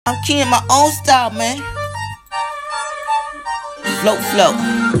I'm keying my own style, man. Flow.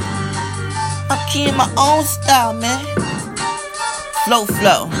 I'm keying my own style, man. Flow.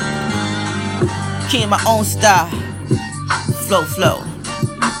 Keying my own style. Flow.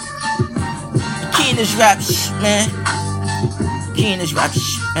 Keying this rap shit, man. Keying this rap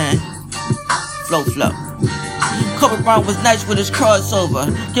shit, man. Flow. Kobe Bryant was nice with his crossover.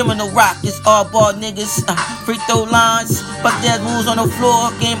 Give him no rock, it's all ball niggas. Free throw lines, but there's moves on the floor,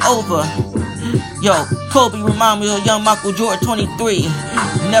 game over. Yo, Kobe remind me of young Michael Jordan, 23.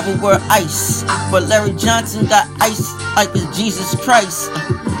 Never wear ice, but Larry Johnson got ice like it's Jesus Christ.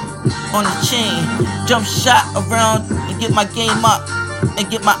 On the chain, jump shot around and get my game up. And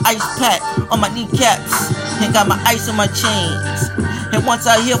get my ice pack on my kneecaps. And got my ice on my chains. And once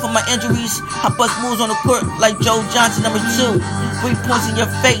I heal from my injuries, I bust moves on the court like Joe Johnson, number 2. 3 points in your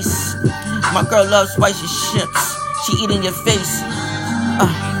face. My girl loves spicy shrimps. She eat in your face.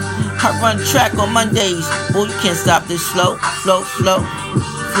 I run track on Mondays. Boy, you can't stop this flow.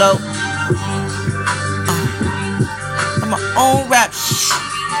 I'm my own rap.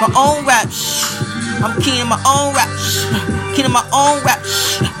 My own rap. I'm keying my own rap. Keying my own rap.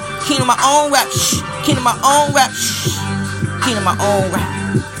 Keying my own rap. Keying my own rap. Keying my own rap.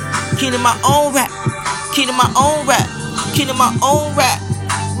 Keying my own rap. Keying my own rap. Keying my own rap.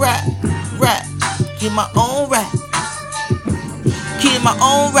 Rap. Keying my own rap. Keying my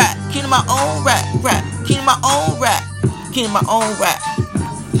own rap. Keying my own rap. Keying my own rap. Keying my own rap.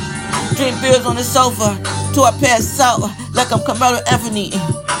 Drink beers on the sofa till I pass out like I'm Carmelo Anthony.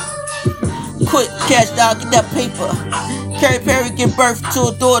 Quick cash down, get that paper. Carrie Perry give birth to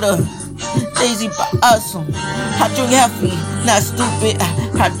a daughter. Daisy awesome. I drink heavy, not stupid.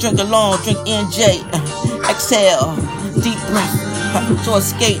 I drink alone, drink NJ. Exhale, deep breath. So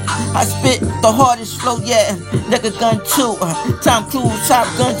escape. I spit the hardest flow, yeah. Nigga gun 2. Tom Cruise, Top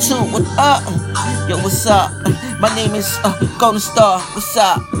Gun 2. What up? Yo, what's up? My name is Golden Star. What's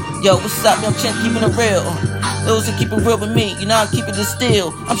up? Yo, what's up? Yo, I'm keeping it real. Those that keep it real with me, you know I'm keeping it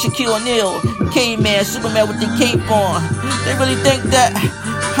still. I'm Shaquille O'Neal, K-Man, Superman with the cape on. They really think that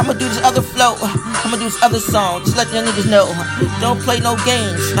I'ma do this other flow, I'ma do this other song. Just let young niggas know, don't play no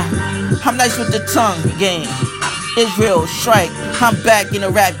games. I'm nice with the tongue game. Israel, strike, I'm back in the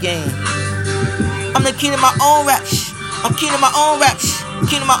rap game. I'm the king of my own rap. I'm king of my own rap.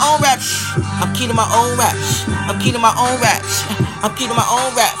 King of my own rap. I'm king of my own rap. I'm king of my own rap. I'm king of my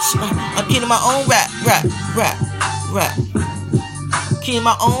own rap. I'm king of my own rap. King of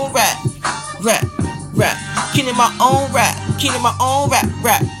my own rap. King of my own rap. King of my own rap.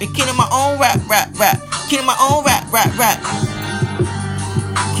 King of my own rap. King of my own rap.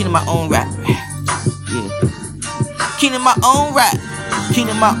 King of my own rap. Yeah. King of my own rap. King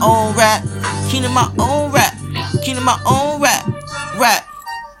of my own rap. King of my own rap. King of my own rap.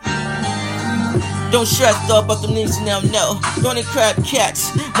 Don't stress though about them niggas now, no. Don't they crab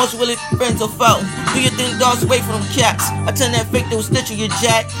cats. Most really friends or foe. Do you think dogs away from them cats? I tell that fake they will snitch on your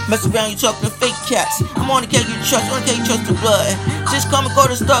jack. Mess around you talking to fake cats. I'm on the cat you trust, on the cat you trust the blood. Just come and go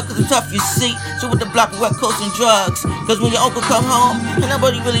to the store cause I'm tough, you see. So with the block of wet coats and drugs. Cause when your uncle come home, and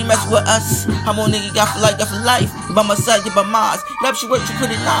nobody really mess with us. I'm on nigga got for life. You by my side, you by mine. Love she work, you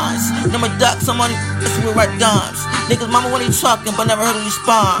pretty nice. Now my ducks, I'm on that's where right dimes. Niggas mama when they talking, but never heard them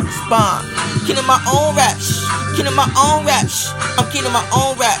respond. King of my own raps. King of my own raps. I'm king of my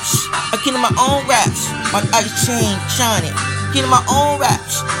own raps. I'm king of my own raps. My ice chain shining. King of my own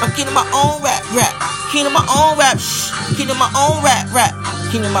raps. I'm king of my own rap. King of my own raps. King of my own rap.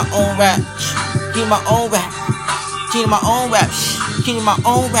 King of my own raps. King of my own rap. King of my own raps. King of my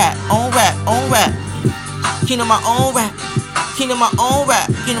own rap. King of my own rap. King of my own rap.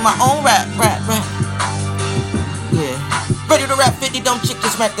 King of my own rap. Yeah. Ready to rap 50, dumb chick to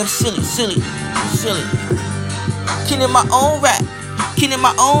smack them silly. King of my own rap. King of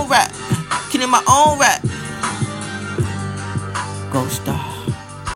my own rap. King of my own rap. Gold Star.